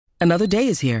Another day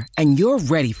is here, and you're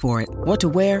ready for it. What to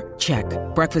wear? Check.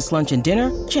 Breakfast, lunch, and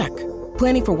dinner? Check.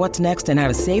 Planning for what's next and how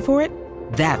to save for it?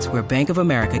 That's where Bank of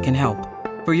America can help.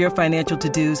 For your financial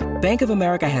to-dos, Bank of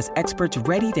America has experts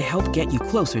ready to help get you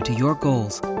closer to your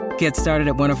goals. Get started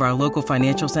at one of our local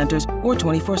financial centers or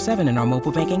 24/7 in our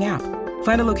mobile banking app.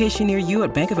 Find a location near you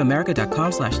at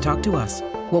bankofamerica.com/talktous.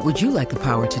 What would you like the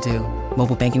power to do?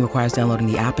 Mobile banking requires downloading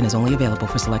the app and is only available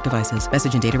for select devices.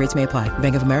 Message and data rates may apply.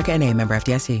 Bank of America N.A., member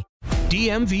FDIC.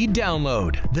 DMV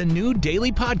Download, the new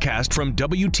daily podcast from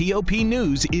WTOP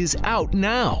News, is out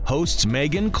now. Hosts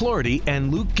Megan Clorty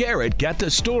and Luke Garrett get the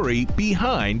story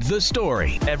behind the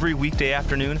story. Every weekday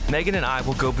afternoon, Megan and I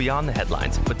will go beyond the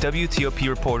headlines with WTOP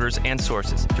reporters and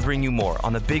sources to bring you more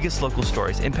on the biggest local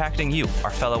stories impacting you,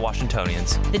 our fellow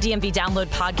Washingtonians. The DMV Download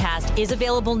podcast is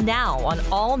available now on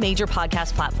all major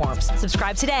podcast platforms.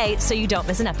 Subscribe today so you don't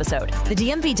miss an episode. The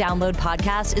DMV Download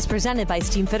podcast is presented by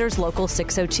Steamfitters Local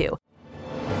 602.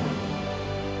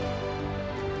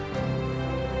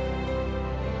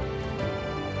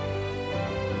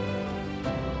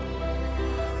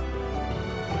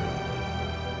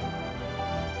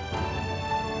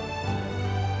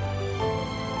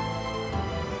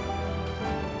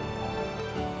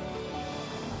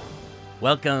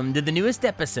 Welcome to the newest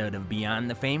episode of Beyond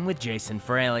the Fame with Jason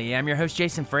Fraley. I'm your host,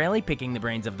 Jason Fraley, picking the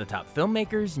brains of the top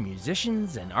filmmakers,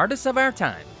 musicians, and artists of our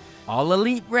time. All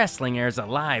Elite Wrestling airs a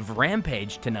live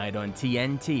Rampage tonight on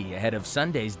TNT ahead of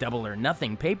Sunday's Double or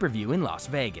Nothing pay-per-view in Las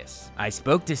Vegas. I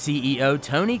spoke to CEO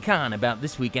Tony Khan about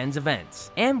this weekend's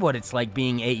events and what it's like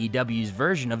being AEW's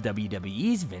version of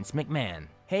WWE's Vince McMahon.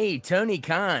 Hey, Tony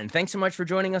Khan, thanks so much for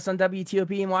joining us on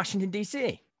WTOP in Washington,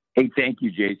 D.C. Hey, thank you,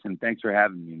 Jason. Thanks for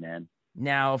having me, man.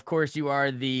 Now, of course, you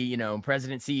are the,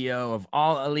 president CEO of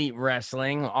All Elite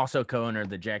Wrestling, also co-owner of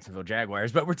the Jacksonville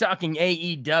Jaguars, but we're talking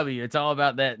AEW. It's all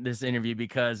about this interview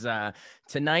because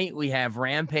tonight we have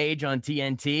Rampage on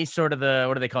TNT, sort of the,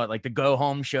 what do they call it? Like the go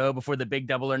home show before the big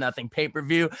Double or Nothing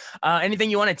pay-per-view. Anything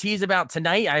you want to tease about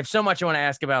tonight? I have so much I want to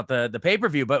ask about the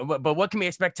pay-per-view, but what can we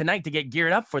expect tonight to get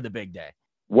geared up for the big day?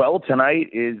 Well, tonight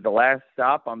is the last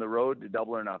stop on the road to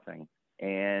Double or Nothing.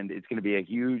 And it's going to be a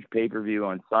huge pay-per-view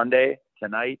on Sunday.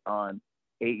 Tonight on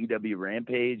AEW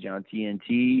Rampage on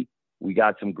TNT, we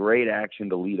got some great action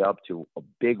to lead up to a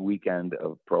big weekend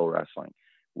of pro wrestling.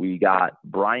 We got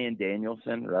Bryan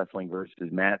Danielson wrestling versus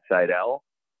Matt Sydal.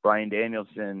 Bryan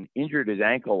Danielson injured his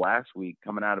ankle last week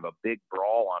coming out of a big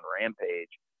brawl on Rampage.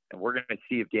 And we're going to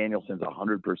see if Danielson's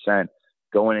 100%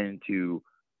 going into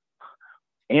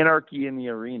Anarchy in the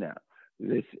Arena,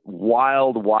 this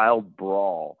wild, wild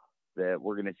brawl that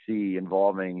we're going to see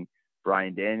involving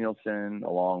Bryan Danielson,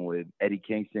 along with Eddie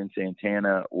Kingston,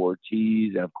 Santana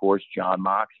Ortiz, and of course, Jon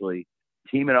Moxley,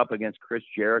 teaming up against Chris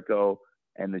Jericho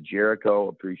and the Jericho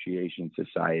Appreciation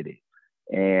Society.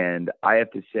 And I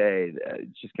have to say that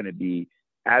it's just going to be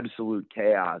absolute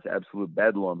chaos, absolute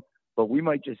bedlam, but we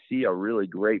might just see a really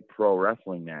great pro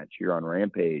wrestling match here on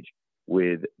Rampage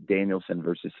with Danielson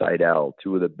versus Sydal,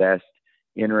 two of the best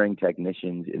in-ring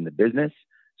technicians in the business.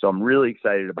 So I'm really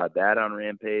excited about that on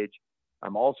Rampage.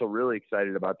 I'm also really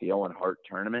excited about the Owen Hart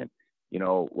tournament.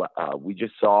 We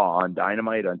just saw on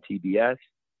Dynamite on TBS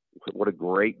what a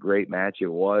great, great match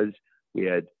it was. We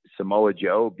had Samoa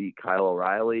Joe beat Kyle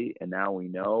O'Reilly, and now we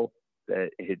know that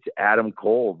it's Adam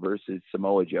Cole versus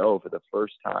Samoa Joe for the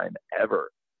first time ever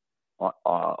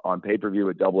on pay-per-view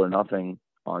at Double or Nothing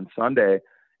on Sunday.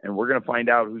 And we're going to find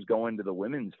out who's going to the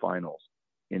women's finals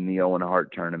in the Owen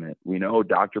Hart tournament. We know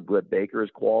Dr. Britt Baker is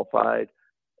qualified,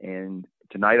 and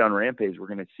tonight on Rampage, we're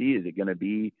going to see, is it going to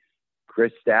be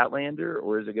Chris Statlander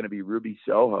or is it going to be Ruby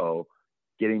Soho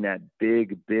getting that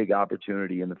big, big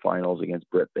opportunity in the finals against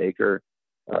Britt Baker?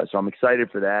 So I'm excited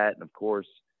for that. And of course,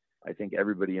 I think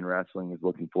everybody in wrestling is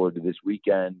looking forward to this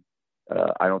weekend.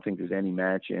 I don't think there's any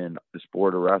match in the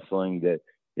sport of wrestling that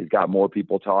has got more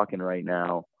people talking right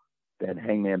now than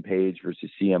Hangman Page versus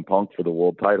CM Punk for the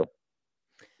world title.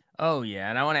 Oh, yeah,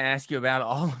 and I want to ask you about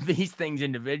all of these things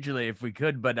individually if we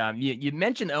could, but you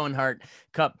mentioned Owen Hart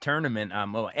Cup tournament.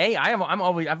 I've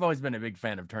always been a big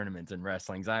fan of tournaments and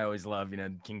wrestlings. I always love,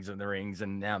 Kings of the Rings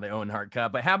and now the Owen Hart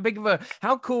Cup. But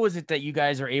how cool is it that you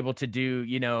guys are able to do,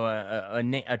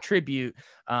 a tribute,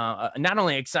 not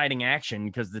only exciting action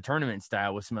because the tournament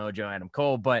style with Samoa Joe, Adam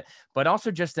Cole, but also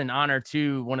just an honor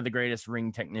to one of the greatest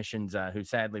ring technicians who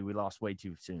sadly we lost way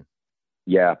too soon.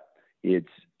 Yeah, it's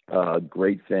a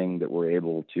great thing that we're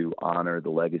able to honor the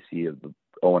legacy of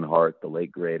Owen Hart, the late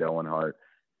great Owen Hart.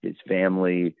 His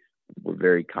family were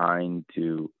very kind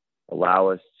to allow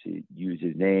us to use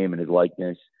his name and his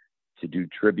likeness to do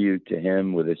tribute to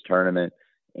him with this tournament.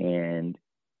 And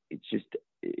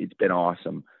it's been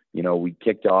awesome we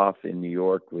kicked off in New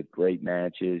York with great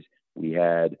matches. We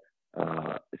had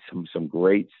some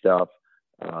great stuff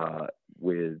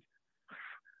with,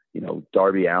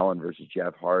 Darby Allin versus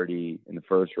Jeff Hardy in the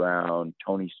first round,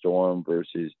 Tony Storm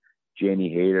versus Jamie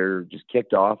Hayter, just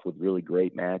kicked off with really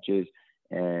great matches,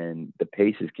 and the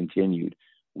pace has continued.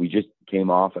 We just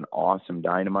came off an awesome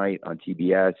Dynamite on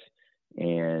TBS,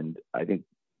 and I think,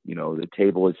 the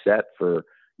table is set for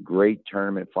great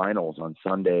tournament finals on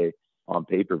Sunday on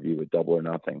pay-per-view with Double or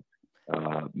Nothing.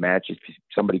 Matches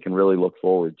somebody can really look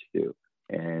forward to.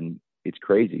 And it's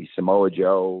crazy. Samoa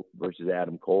Joe versus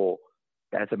Adam Cole.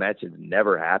 That's a match that's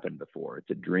never happened before. It's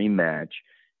a dream match.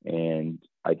 And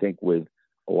I think with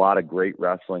a lot of great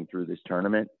wrestling through this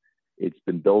tournament, it's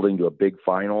been building to a big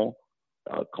final,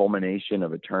 a culmination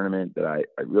of a tournament that I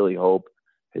really hope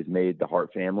has made the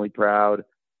Hart family proud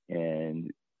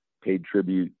and paid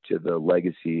tribute to the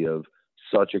legacy of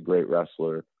such a great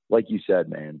wrestler. Like you said,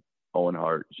 man, Owen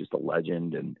Hart is just a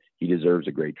legend, and he deserves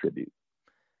a great tribute.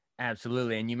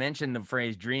 Absolutely. And you mentioned the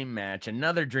phrase dream match.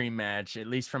 Another dream match, at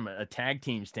least from a tag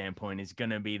team standpoint, is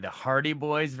going to be the Hardy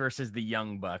Boys versus the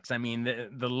Young Bucks. I mean,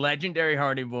 the legendary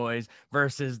Hardy Boys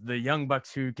versus the Young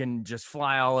Bucks who can just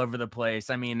fly all over the place.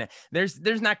 I mean, there's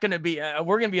not going to be,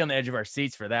 we're going to be on the edge of our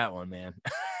seats for that one, man.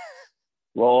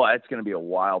 Well, that's going to be a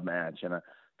wild match. And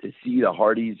to see the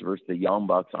Hardys versus the Young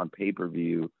Bucks on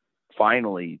pay-per-view,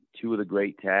 finally, two of the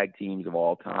great tag teams of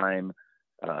all time,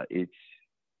 it's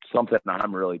something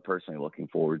I'm really personally looking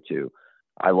forward to.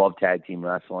 I love tag team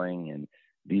wrestling, and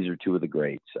these are two of the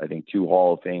greats. I think two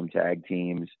Hall of Fame tag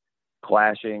teams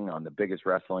clashing on the biggest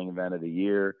wrestling event of the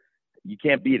year. You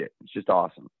can't beat it. It's just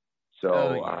awesome.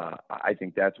 So I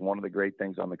think that's one of the great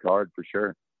things on the card for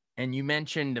sure. And you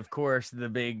mentioned, of course, the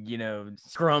big,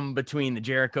 scrum between the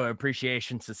Jericho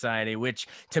Appreciation Society, which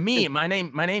to me, my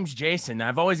name's Jason.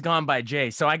 I've always gone by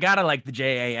Jay. So I got to like the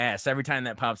JAS. Every time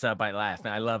that pops up, I laugh and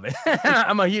I love it.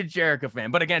 I'm a huge Jericho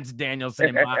fan, but against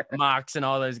Danielson and Mox and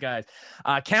all those guys,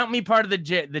 count me part of the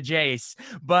Jace.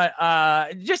 But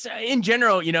just in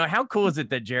general, how cool is it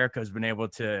that Jericho's been able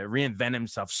to reinvent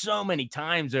himself so many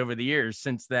times over the years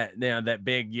since that, that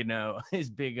big, his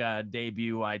big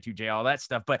debut, Y2J, all that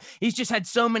stuff. But he's just had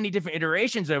so many different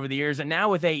iterations over the years. And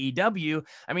now with AEW,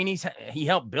 I mean, he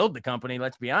helped build the company,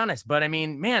 let's be honest. But I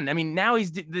mean, now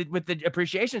he's with the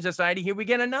Appreciation Society. Here we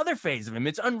get another phase of him.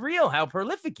 It's unreal how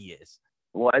prolific he is.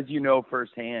 Well, as you know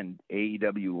firsthand,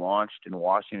 AEW launched in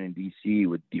Washington, D.C.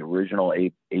 with the original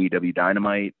AEW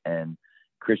Dynamite. And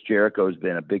Chris Jericho has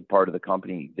been a big part of the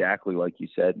company, exactly like you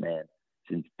said, man,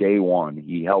 since day one.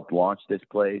 He helped launch this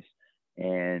place.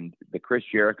 And the Chris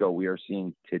Jericho we are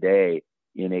seeing today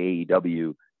in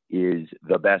AEW is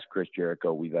the best Chris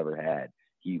Jericho we've ever had.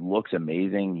 He looks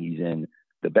amazing. He's in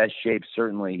the best shape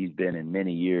certainly he's been in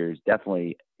many years,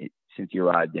 definitely since he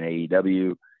arrived in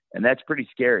AEW. And that's pretty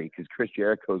scary because Chris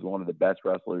Jericho is one of the best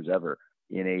wrestlers ever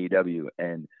in AEW.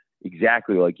 And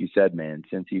exactly like you said, man,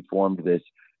 since he formed this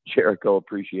Jericho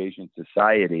Appreciation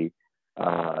Society,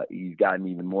 he's gotten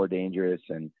even more dangerous.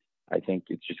 And I think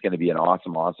it's just going to be an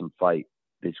awesome, awesome fight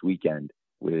this weekend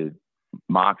with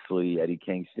Moxley, Eddie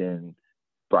Kingston,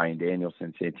 Bryan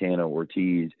Danielson, Santana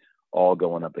Ortiz, all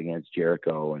going up against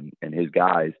Jericho and his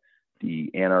guys. The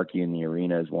anarchy in the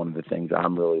arena is one of the things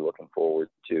I'm really looking forward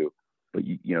to. But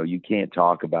you can't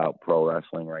talk about pro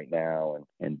wrestling right now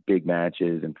and big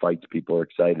matches and fights people are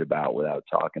excited about without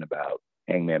talking about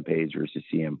Hangman Page versus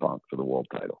CM Punk for the world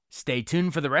title. Stay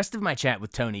tuned for the rest of my chat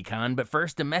with Tony Khan, but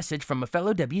first a message from a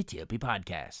fellow WTOP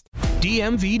podcast.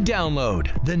 DMV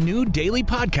Download, the new daily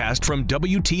podcast from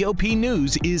WTOP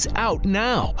News, is out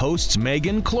now. Hosts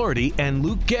Megan Clorty and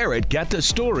Luke Garrett get the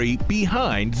story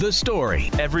behind the story.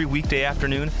 Every weekday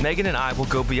afternoon, Megan and I will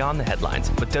go beyond the headlines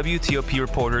with WTOP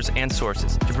reporters and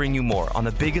sources to bring you more on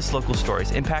the biggest local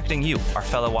stories impacting you, our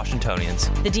fellow Washingtonians.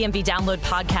 The DMV Download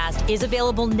podcast is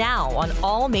available now on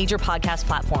all major podcast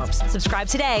platforms. Subscribe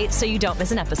today so you don't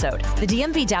miss an episode. The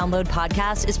DMV Download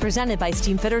podcast is presented by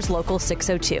Steamfitters Local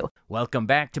 602. Welcome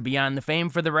back to Beyond the Fame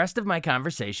for the rest of my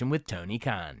conversation with Tony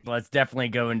Khan. Let's definitely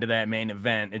go into that main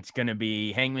event. It's going to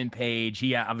be Hangman Page.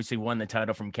 He obviously won the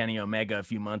title from Kenny Omega a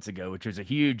few months ago, which was a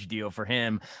huge deal for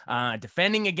him.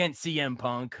 Defending against CM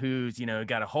Punk, who's,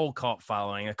 got a whole cult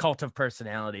following, a cult of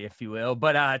personality, if you will.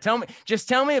 But tell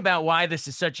me about why this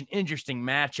is such an interesting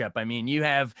matchup.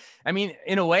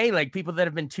 In a way, like people that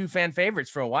have been two fan favorites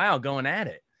for a while going at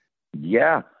it.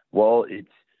 Yeah. Well, it's,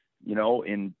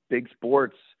 in big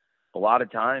sports, a lot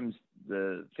of times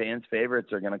the fans'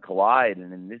 favorites are going to collide.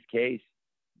 And in this case,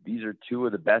 these are two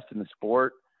of the best in the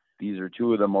sport. These are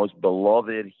two of the most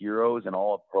beloved heroes in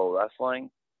all of pro wrestling.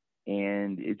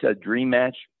 And it's a dream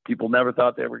match people never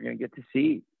thought they were going to get to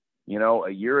see. You know,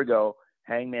 a year ago,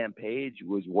 Hangman Page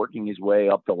was working his way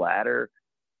up the ladder.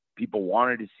 People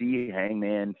wanted to see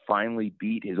Hangman finally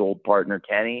beat his old partner,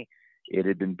 Kenny. It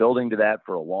had been building to that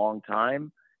for a long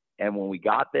time. And when we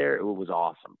got there, it was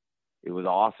awesome. It was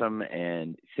awesome.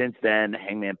 And since then,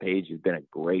 Hangman Page has been a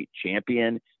great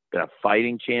champion, been a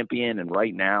fighting champion. And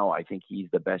right now, I think he's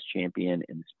the best champion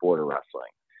in the sport of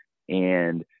wrestling.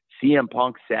 And CM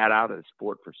Punk sat out of the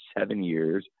sport for 7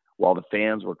 years while the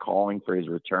fans were calling for his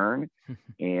return.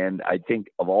 And I think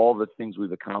of all the things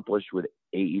we've accomplished with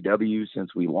AEW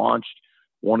since we launched,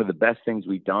 one of the best things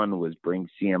we've done was bring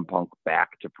CM Punk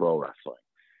back to pro wrestling.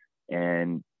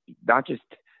 And not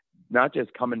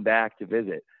just coming back to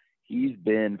visit. He's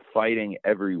been fighting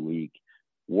every week,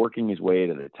 working his way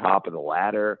to the top of the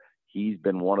ladder. He's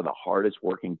been one of the hardest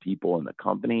working people in the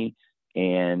company.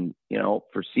 And, you know,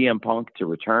 for CM Punk to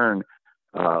return,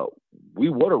 we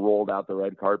would have rolled out the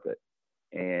red carpet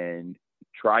and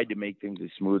tried to make things as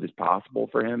smooth as possible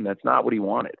for him. That's not what he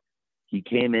wanted. He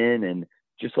came in and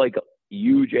just like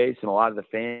you, Jason, a lot of the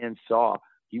fans saw,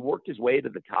 he worked his way to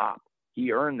the top.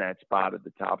 He earned that spot at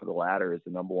the top of the ladder as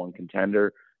the number one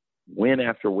contender, win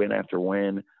after win after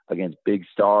win against big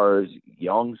stars,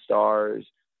 young stars,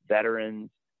 veterans.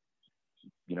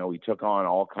 You know, he took on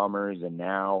all comers, and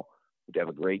now we have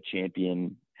a great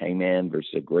champion, Hangman,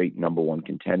 versus a great number one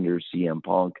contender, CM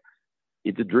Punk.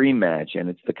 It's a dream match, and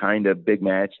it's the kind of big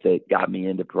match that got me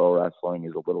into pro wrestling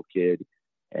as a little kid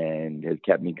and has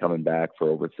kept me coming back for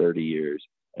over 30 years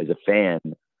as a fan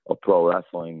of pro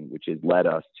wrestling, which has led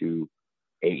us to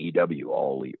AEW,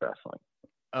 All Elite Wrestling.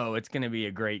 Oh, it's going to be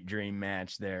a great dream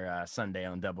match there Sunday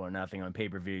on Double or Nothing on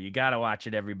pay-per-view. You got to watch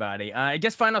it, everybody. I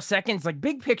guess final seconds, like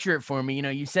big picture it for me. You know,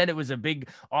 you said it was a big,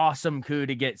 awesome coup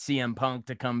to get CM Punk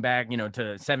to come back, you know,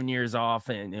 to 7 years off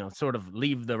and, you know, sort of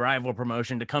leave the rival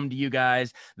promotion to come to you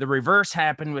guys. The reverse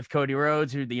happened with Cody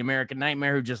Rhodes, who the American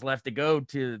Nightmare, who just left to go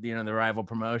to, you know, the rival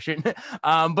promotion.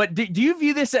 But do you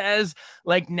view this as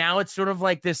like, now it's sort of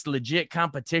like this legit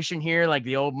competition here, like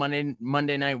the old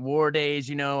Monday Night War days,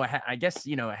 you know, I guess,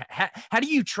 you know, how do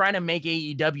you try to make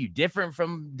AEW different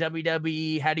from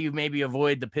WWE? How do you maybe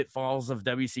avoid the pitfalls of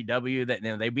WCW that, you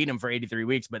know, they beat them for 83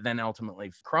 weeks, but then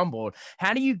ultimately crumbled?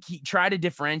 How do you try to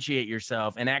differentiate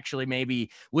yourself and actually maybe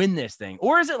win this thing?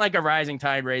 Or is it like a rising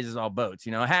tide raises all boats?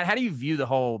 You know, how do you view the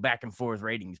whole back and forth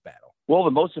ratings battle? Well, the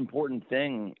most important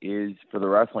thing is for the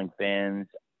wrestling fans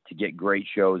to get great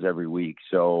shows every week.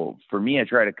 So for me, I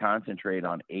try to concentrate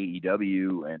on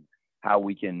AEW and how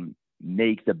we can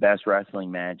make the best wrestling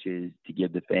matches to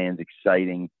give the fans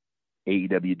exciting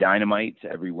AEW Dynamites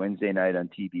every Wednesday night on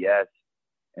TBS.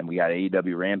 And we got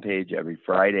AEW Rampage every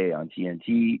Friday on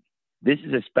TNT. This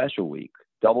is a special week.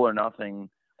 Double or Nothing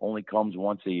only comes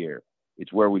once a year.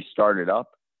 It's where we started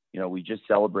up. You know, we just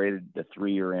celebrated the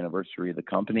 3-year anniversary of the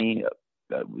company.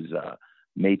 That was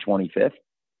May 25th.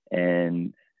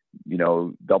 And, you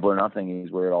know, Double or Nothing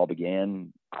is where it all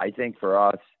began. I think for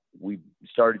us, we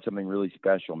started something really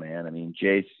special, man. I mean,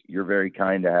 Jace, you're very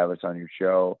kind to have us on your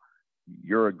show.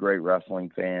 You're a great wrestling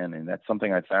fan. And that's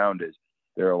something I found is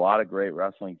there are a lot of great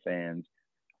wrestling fans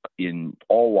in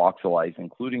all walks of life,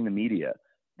 including the media,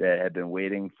 that have been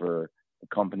waiting for a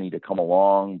company to come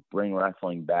along, bring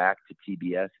wrestling back to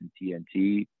TBS and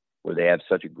TNT, where they have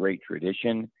such a great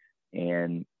tradition.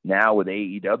 And now with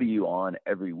AEW on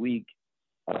every week,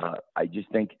 I just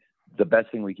think the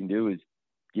best thing we can do is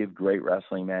give great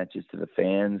wrestling matches to the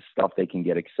fans, stuff they can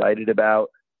get excited about.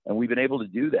 And we've been able to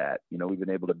do that. You know, we've been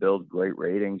able to build great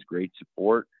ratings, great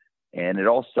support. And it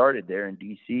all started there in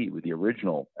DC with the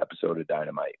original episode of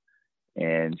Dynamite.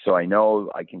 And so I know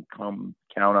I can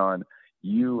count on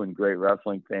you and great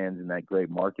wrestling fans in that great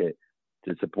market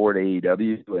to support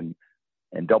AEW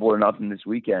and Double or Nothing this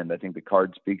weekend. I think the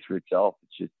card speaks for itself.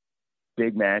 It's just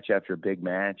big match after big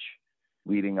match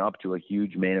leading up to a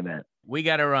huge main event. We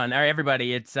got to run. All right,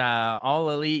 everybody, it's All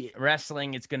Elite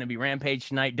Wrestling. It's going to be Rampage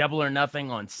tonight, Double or Nothing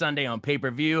on Sunday on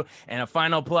pay-per-view. And a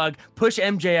final plug, push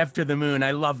MJF to the moon.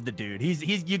 I love the dude. He's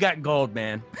you got gold,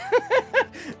 man.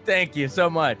 Thank you so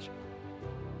much.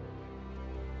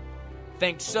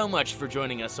 Thanks so much for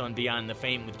joining us on Beyond the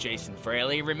Fame with Jason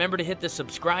Fraley. Remember to hit the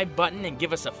subscribe button and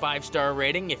give us a 5-star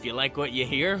rating if you like what you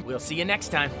hear. We'll see you next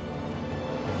time.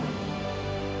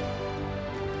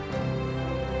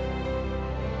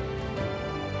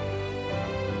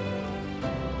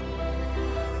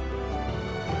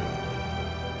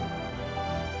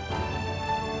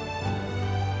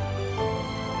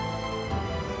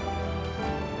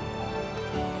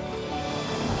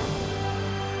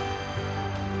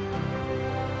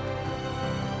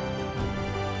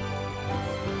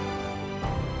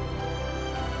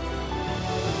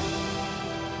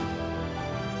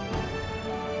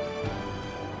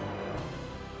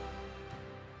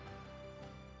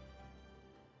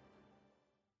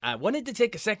 I wanted to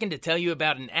take a second to tell you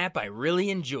about an app I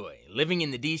really enjoy. Living in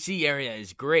the DC area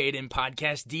is great, and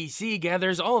Podcast DC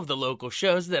gathers all of the local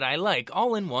shows that I like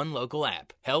all in one local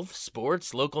app. Health,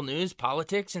 sports, local news,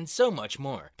 politics, and so much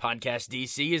more. Podcast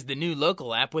DC is the new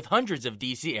local app with hundreds of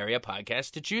DC area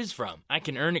podcasts to choose from. I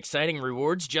can earn exciting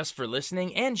rewards just for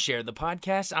listening and share the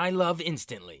podcasts I love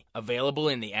instantly. Available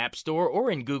in the App Store or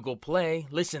in Google Play,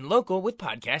 listen local with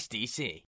Podcast DC.